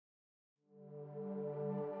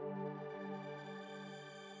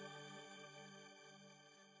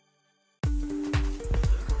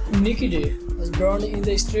Nicki Dee was born in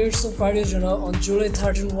the states of Arizona on July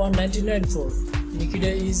 13, 1994. Nicki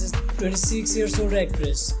Dee is a 26 years old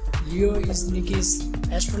actress. Leo is Nicki's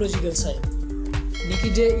astrological sign.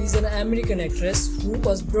 Nicki Dee is an American actress who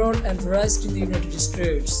was born and raised in the United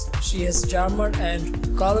States. She has German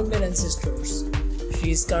and Colombian ancestors.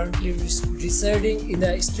 She is currently residing in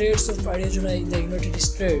the states of Arizona in the United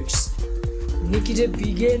States. Nicki Dee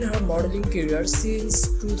began her modeling career since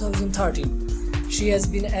 2013. She has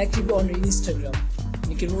been active on Instagram.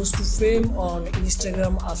 Nicki rose to fame on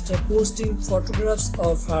Instagram after posting photographs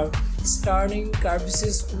of her stunning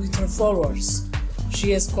curves with her followers.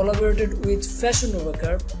 She has collaborated with Fashion Nova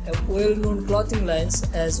Curve, a well-known clothing lines,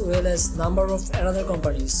 as well as number of other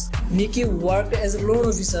companies. Nicki worked as a loan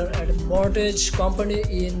officer at a mortgage company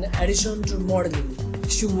in addition to modeling.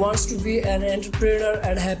 She wants to be an entrepreneur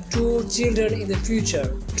and have 2 children in the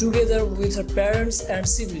future. Together with her parents and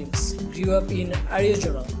siblings, grew up in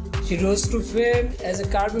Arizona. She rose to fame as a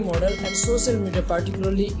Curvy model and social media,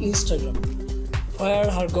 particularly Instagram, where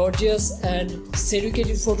her gorgeous and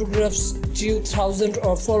seductive photographs drew thousands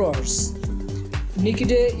of followers. Nicki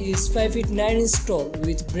Dee is 5 feet 9 inches tall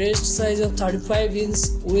with breast size of 35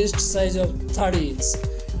 inches, waist size of 30 inches,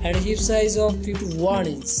 and hip size of 51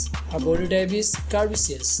 inches. Her body type is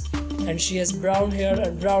curvaceous, and she has brown hair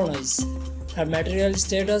and brown eyes. Her material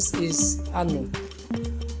status is unknown.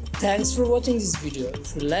 Thanks for watching this video.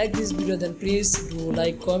 If you like this video, then please do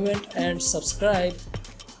like, comment and subscribe.